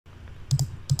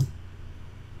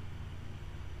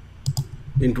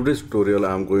In today's tutorial,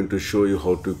 I'm going to show you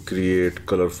how to create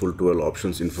colorful 12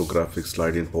 options infographic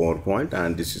slide in PowerPoint,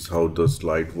 and this is how the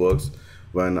slide works.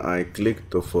 When I click,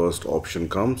 the first option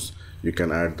comes. You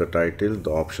can add the title,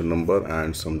 the option number,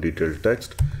 and some detailed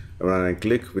text. And when I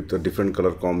click with a different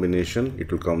color combination,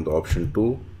 it will come the option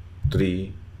 2,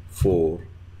 3, 4.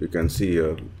 You can see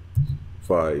here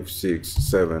 5, 6,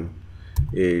 7,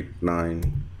 8,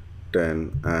 9,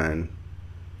 10, and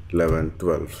 11,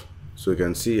 12. So you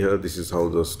can see here, this is how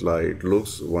the slide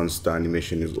looks once the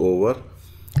animation is over.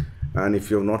 And if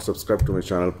you have not subscribed to my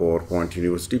channel PowerPoint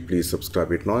University, please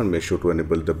subscribe it now and make sure to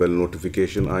enable the bell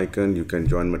notification icon. You can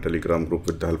join my Telegram group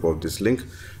with the help of this link.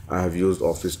 I have used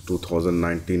Office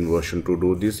 2019 version to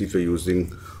do this. If you're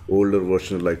using older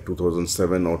version like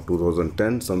 2007 or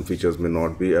 2010, some features may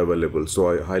not be available.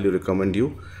 So I highly recommend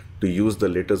you to use the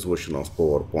latest version of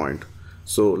PowerPoint.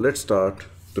 So let's start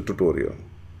the tutorial.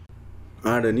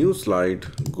 Add a new slide,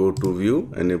 go to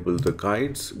view, enable the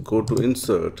guides, go to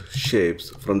insert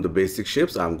shapes. From the basic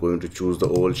shapes, I'm going to choose the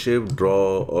oval shape,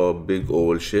 draw a big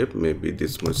oval shape, maybe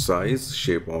this much size,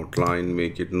 shape outline,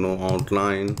 make it no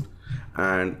outline,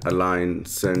 and align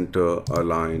center,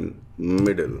 align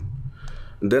middle.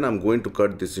 Then I'm going to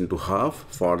cut this into half.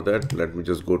 For that, let me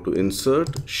just go to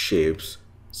insert shapes,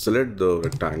 select the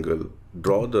rectangle,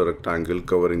 draw the rectangle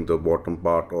covering the bottom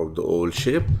part of the oval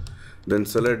shape. Then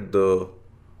select the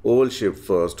oval shape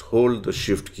first, hold the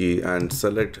shift key and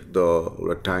select the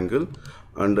rectangle.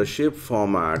 Under shape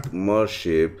format, merge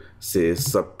shape, say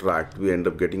subtract, we end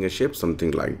up getting a shape something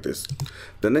like this.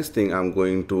 The next thing, I'm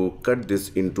going to cut this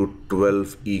into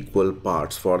 12 equal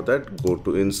parts. For that, go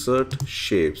to insert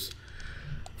shapes.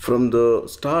 From the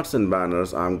stars and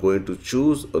banners, I'm going to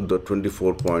choose the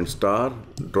 24-point star,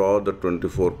 draw the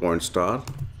 24-point star,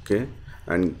 okay,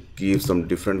 and give some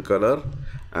different color.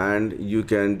 And you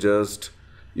can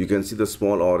see the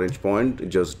small orange point,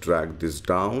 just drag this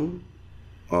down.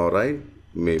 All right,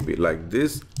 maybe like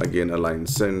this. Again, align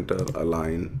center,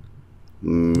 align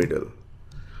middle.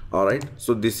 All right,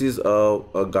 so this is a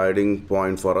guiding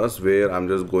point for us where I'm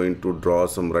just going to draw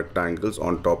some rectangles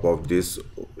on top of this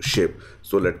shape.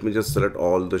 So let me just select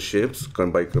all the shapes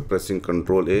by pressing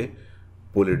Ctrl A,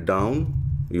 pull it down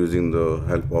using the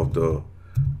help of the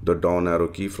down arrow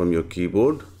key from your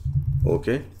keyboard.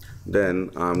 Okay, then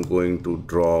I'm going to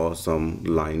draw some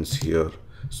lines here.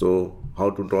 So how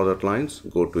to draw that lines?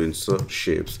 Go to insert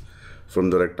shapes.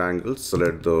 From the rectangle,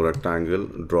 select the rectangle,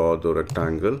 draw the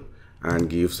rectangle and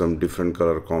give some different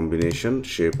color combination,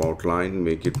 shape outline,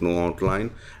 make it no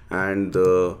outline, and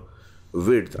the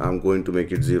width I'm going to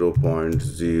make it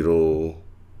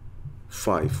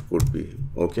 0.05 could be,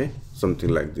 okay, something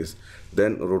like this.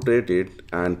 Then rotate it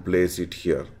and place it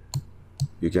here.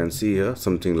 You can see here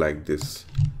something like this.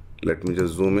 Let me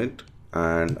just zoom it,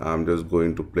 and I'm just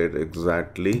going to play it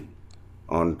exactly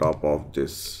on top of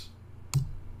this.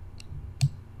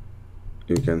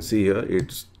 You can see here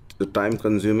it's the time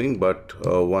consuming, but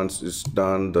once it's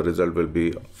done, the result will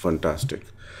be fantastic.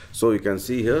 So you can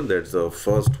see here, that's the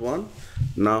first one.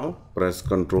 Now press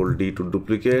Ctrl D to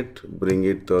duplicate, bring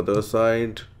it the other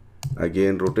side,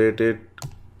 again rotate it,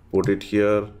 put it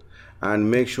here,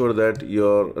 and make sure that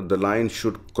the line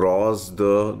should cross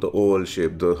the oval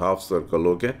shape, the half circle,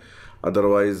 okay?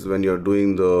 Otherwise, when you're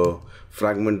doing the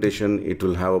fragmentation, it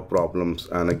will have a problems,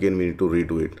 and again we need to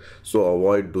redo it. So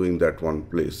avoid doing that one,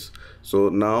 please. So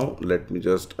now let me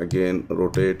just again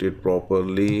rotate it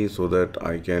properly so that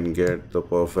I can get the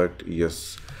perfect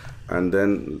yes, and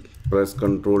then press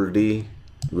Ctrl D.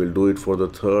 We'll do it for the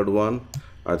third one.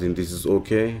 I think this is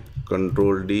okay.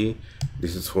 Ctrl D.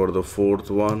 This is for the fourth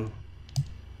one.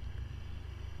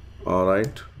 All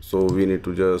right, so we need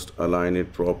to just align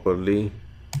it properly.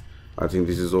 I think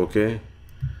this is okay.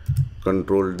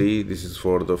 Ctrl D. This is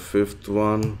for the fifth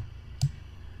one.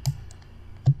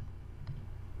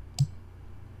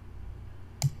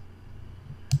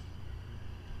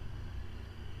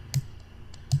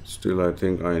 Still, I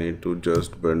think I need to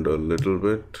just bend a little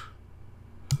bit.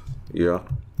 Yeah,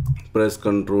 press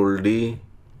Ctrl D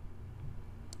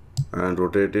and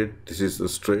rotate it. This is a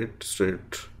straight.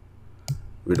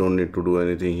 We don't need to do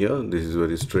anything here. This is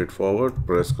very straightforward.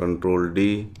 Press Ctrl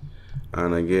D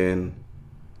and again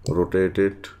rotate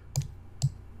it.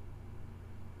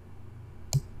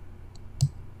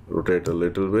 Rotate a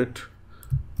little bit.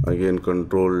 Again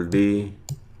Ctrl D.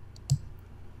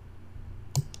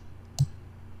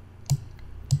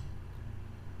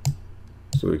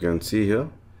 So you can see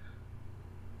here.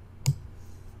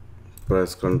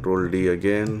 Press Ctrl D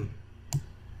again.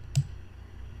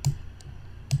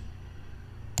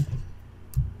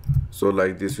 So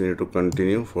like this we need to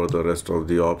continue for the rest of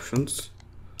the options.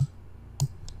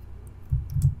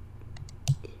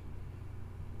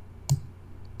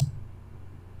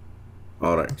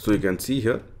 All right, so you can see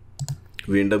here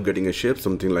we end up getting a shape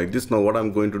something like this. Now what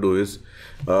I'm going to do is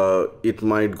it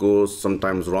might go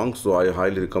sometimes wrong, so I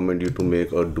highly recommend you to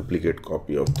make a duplicate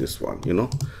copy of this one, you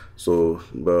know. So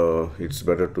it's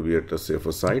better to be at the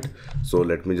safer side. So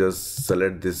let me just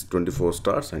select this 24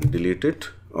 stars and delete it.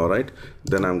 All right,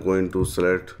 then I'm going to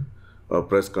select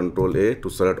press Ctrl A to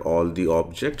select all the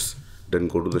objects, then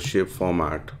go to the shape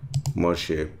format, merge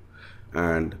shape,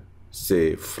 and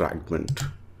say fragment.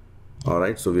 All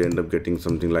right, so we end up getting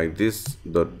something like this.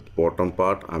 The bottom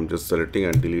part I'm just selecting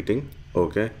and deleting.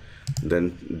 Okay,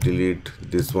 then delete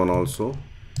this one also.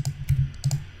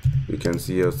 You can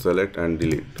see here, select and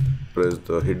delete,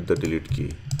 hit the delete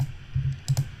key.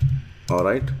 All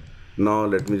right, now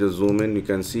let me just zoom in. You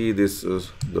can see this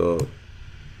is the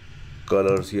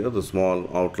colors here, the small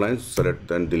outlines.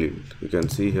 Select and delete. You can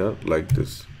see here like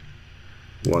this,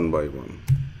 one by one.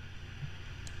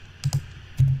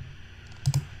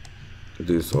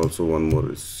 This also, one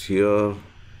more is here,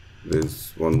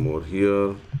 there's one more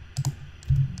here.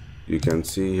 You can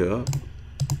see here,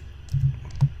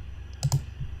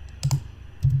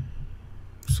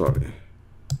 sorry,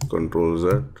 Ctrl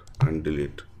Z and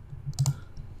delete,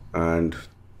 and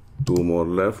two more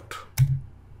left.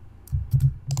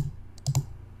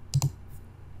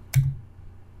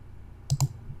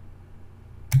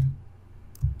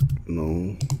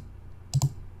 No,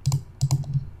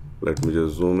 let me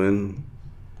just zoom in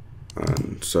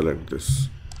and select this.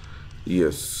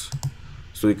 Yes,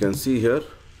 so you can see here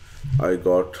I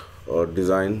got a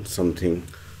design something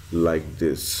like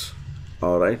this.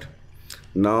 All right,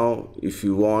 now if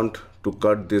you want to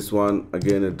cut this one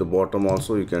again at the bottom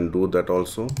also, you can do that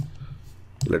also.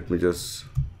 Let me just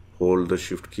hold the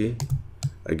shift key,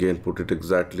 again put it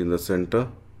exactly in the center.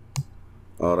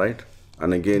 All right,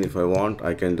 and again if I want,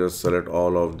 I can just select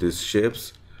all of these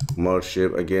shapes, merge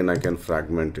shape, again I can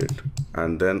fragment it,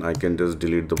 and then I can just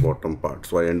delete the bottom part.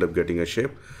 So I end up getting a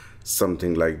shape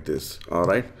something like this. All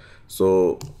right,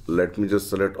 so let me just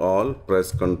select all,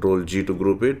 press Ctrl G to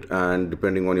group it, and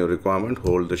depending on your requirement,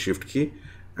 hold the shift key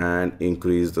and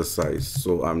increase the size.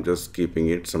 So I'm just keeping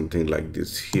it something like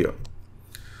this here.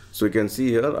 So you can see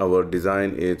here our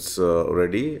design is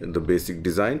ready, the basic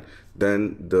design.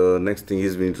 Then the next thing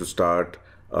is we need to start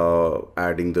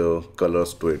adding the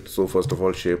colors to it. So first of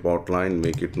all, shape outline,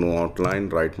 make it no outline,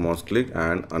 right mouse click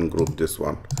and ungroup this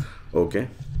one. Okay,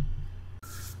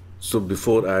 so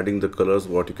before adding the colors,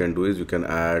 what you can do is you can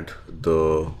add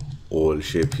the oval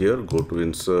shape here. Go to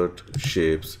insert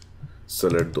shapes,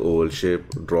 select the oval shape,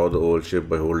 draw the oval shape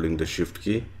by holding the shift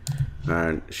key,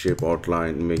 and shape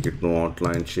outline, make it no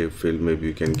outline. Shape fill, maybe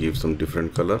you can give some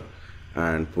different color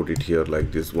and put it here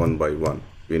like this, one by one.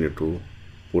 We need to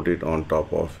put it on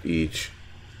top of each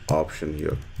option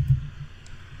here.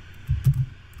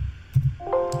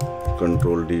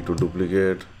 Ctrl D to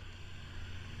duplicate.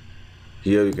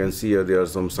 Here you can see here there are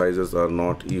some sizes are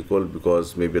not equal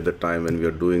because maybe at the time when we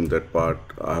are doing that part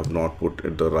I have not put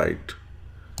at the right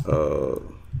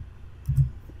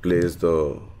place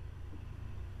the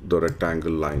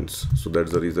rectangle lines, so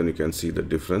that's the reason you can see the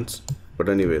difference. But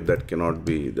anyway, that cannot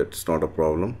be, that's not a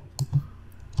problem.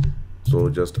 So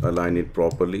just align it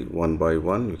properly one by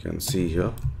one. You can see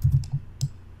here.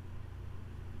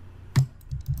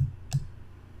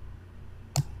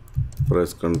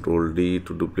 Press Ctrl D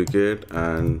to duplicate,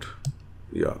 and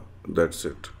yeah, that's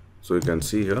it. So you can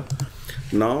see here.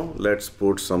 Now let's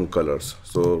put some colors.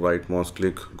 So right mouse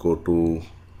click, go to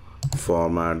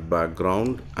format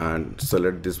background and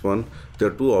select this one. There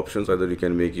are two options, either you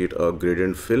can make it a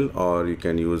gradient fill or you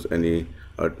can use any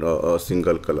a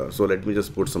single color. So let me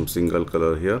just put some single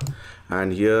color here,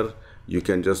 and here you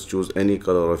can just choose any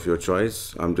color of your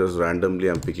choice. I'm just randomly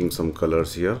picking some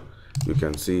colors here. You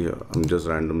can see here I'm just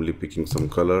randomly picking some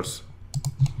colors.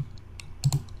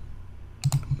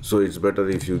 So it's better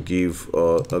if you give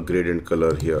a gradient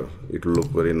color here, it will look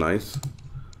very nice.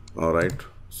 All right,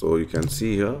 so you can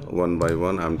see here one by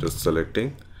one I'm just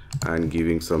selecting and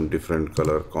giving some different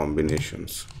color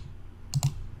combinations.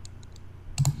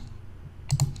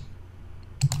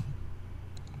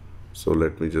 So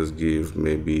let me just give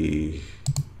maybe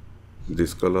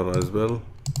this color as well,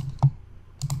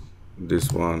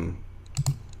 this one,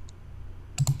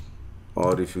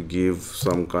 or if you give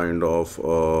some kind of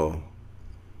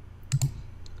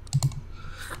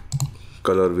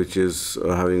color which is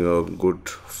having a good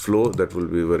flow, that will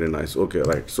be very nice. Okay,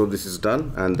 right, so this is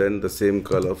done. And then the same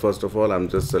color, first of all I'm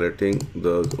just selecting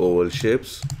the oval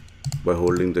shapes by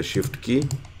holding the shift key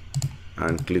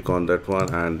and click on that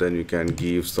one, and then you can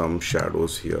give some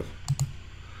shadows here.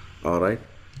 All right,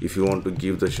 if you want to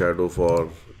give the shadow for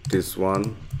this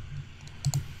one,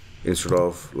 Instead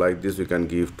of like this, we can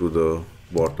give to the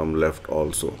bottom left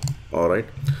also. All right,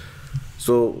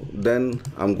 so then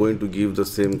I'm going to give the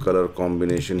same color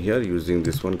combination here using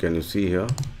this one. Can you see here?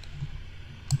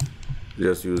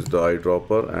 Just use the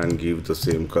eyedropper and give the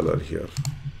same color here.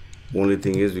 Only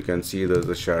thing is you can see there's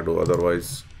a shadow,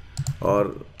 otherwise,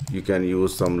 or you can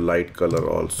use some light color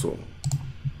also.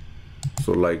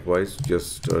 So likewise,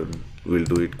 just we'll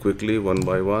do it quickly one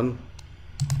by one.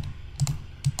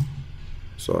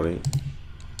 Sorry,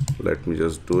 let me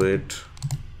just do it.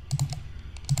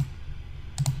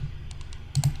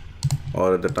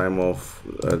 Or at the time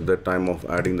of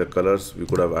adding the colors, we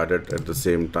could have added at the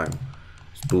same time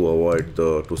to avoid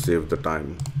to save the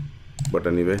time. But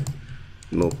anyway,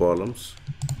 no problems.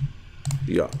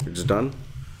 Yeah, it's done.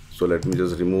 So let me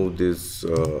just remove these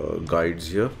guides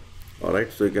here. All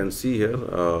right, so you can see here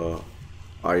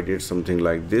I did something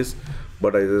like this.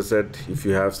 But as I said, if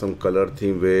you have some color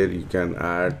theme where you can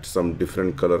add some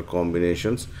different color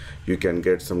combinations, you can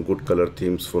get some good color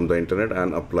themes from the internet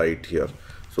and apply it here.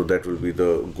 So that will be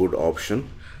the good option.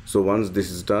 So once this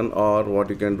is done, or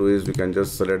what you can do is you can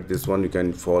just select this one, you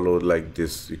can follow like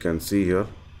this. You can see here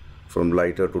from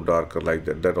lighter to darker like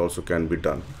that. That also can be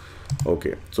done.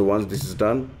 Okay, so once this is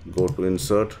done, go to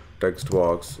insert text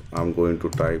box. I'm going to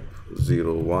type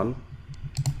 01.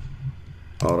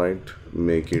 All right,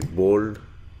 make it bold,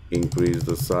 increase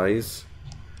the size,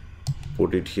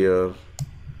 put it here,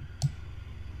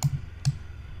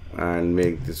 and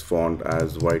make this font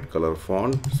as white color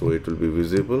font so it will be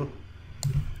visible.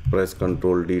 Press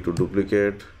Ctrl D to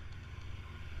duplicate,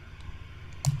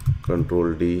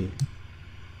 Ctrl D,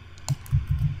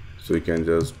 so you can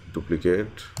just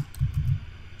duplicate.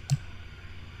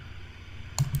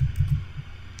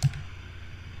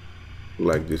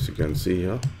 Like this, you can see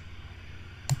here.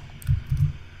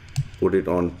 Put it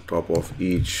on top of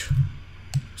each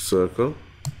circle.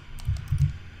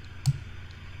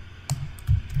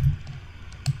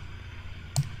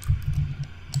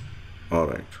 All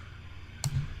right,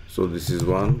 so this is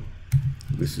 1,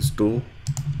 this is 2,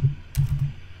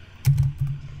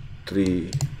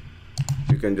 3.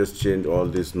 You can just change all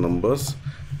these numbers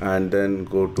and then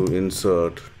go to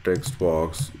insert text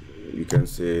box. You can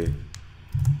say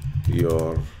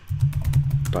your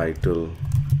title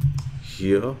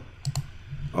here.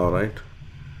 All right,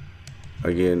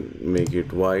 again make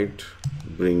it white,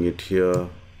 bring it here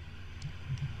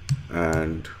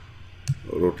and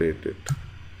rotate it.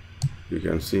 You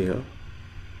can see here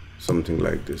something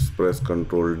like this. Press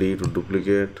Ctrl D to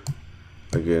duplicate,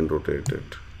 again rotate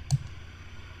it.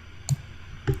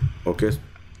 Okay,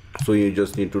 so you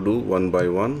just need to do one by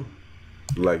one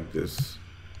like this.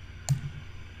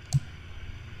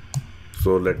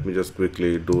 So let me just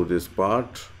quickly do this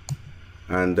part,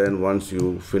 and then once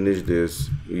you finish this,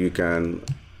 you can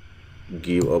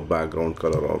give a background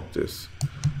color of this.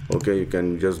 Okay, you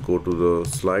can just go to the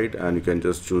slide and you can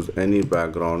just choose any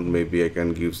background. Maybe I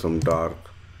can give some dark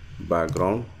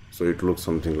background so it looks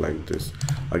something like this.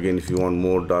 Again, if you want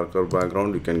more darker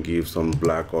background, you can give some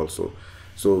black also.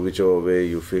 So whichever way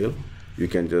you feel, you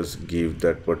can just give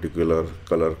that particular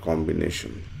color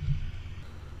combination.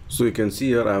 So you can see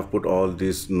here I have put all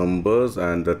these numbers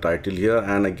and the title here.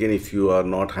 And again, if you are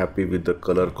not happy with the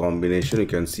color combination, you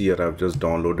can see here I have just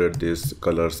downloaded these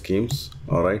color schemes.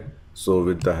 All right, so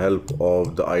with the help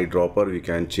of the eyedropper, we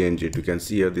can change it. You can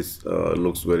see here this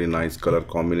looks very nice color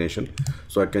combination.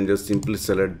 So I can just simply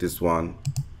select this one,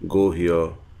 go here,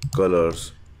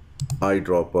 colors,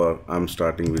 eyedropper. I'm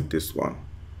starting with this one.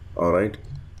 All right,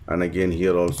 and again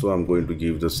here also I'm going to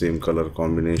give the same color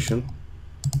combination.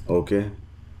 Okay,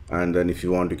 and then if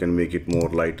you want, you can make it more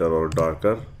lighter or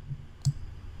darker.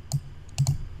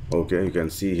 Okay, you can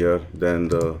see here. Then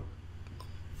the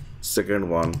second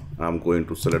one, I'm going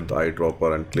to select the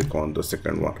eyedropper and click on the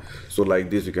second one. So like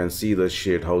this, you can see the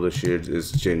shade, how the shade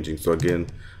is changing. So again,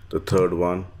 the third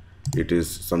one, it is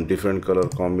some different color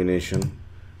combination,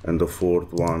 and the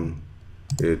fourth one,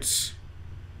 it's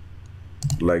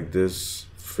like this.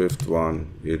 Fifth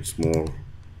one, it's more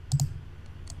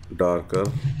darker,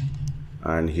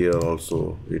 and here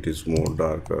also it is more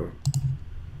darker.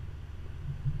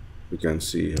 You can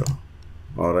see here.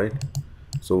 All right,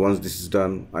 so once this is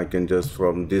done, I can just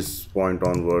from this point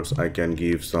onwards, I can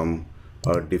give some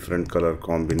different color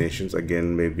combinations.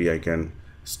 Again, maybe I can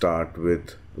start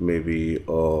with maybe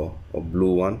a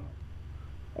blue one,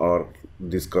 or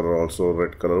this color also,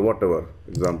 red color, whatever.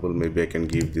 Example, maybe I can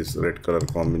give this red color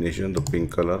combination, the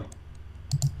pink color.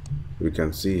 You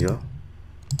can see here.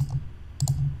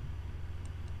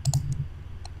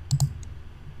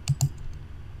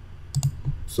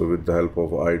 So with the help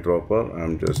of eyedropper,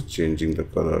 I'm just changing the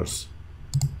colors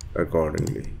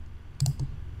accordingly.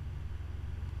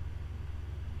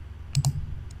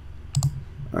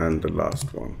 and the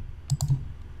last one.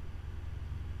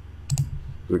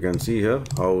 We can see here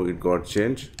how it got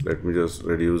changed. Let me just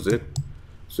reduce it.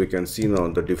 So you can see now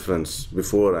the difference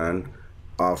before and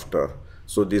after.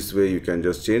 So this way you can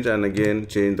just change, and again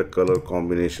change the color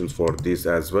combinations for this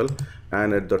as well.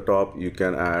 And at the top you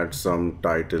can add some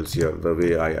titles here the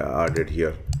way I added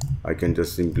here. I can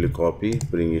just simply copy,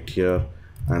 bring it here,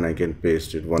 and I can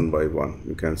paste it one by one.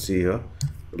 You can see here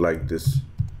like this.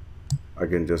 I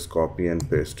can just copy and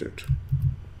paste it.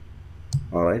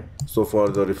 Alright, so for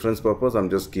the reference purpose I'm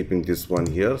just keeping this one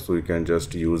here, so you can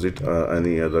just use it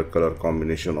any other color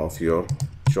combination of your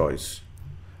choice.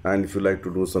 And if you like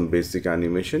to do some basic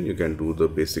animation, you can do the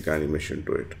basic animation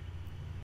to it.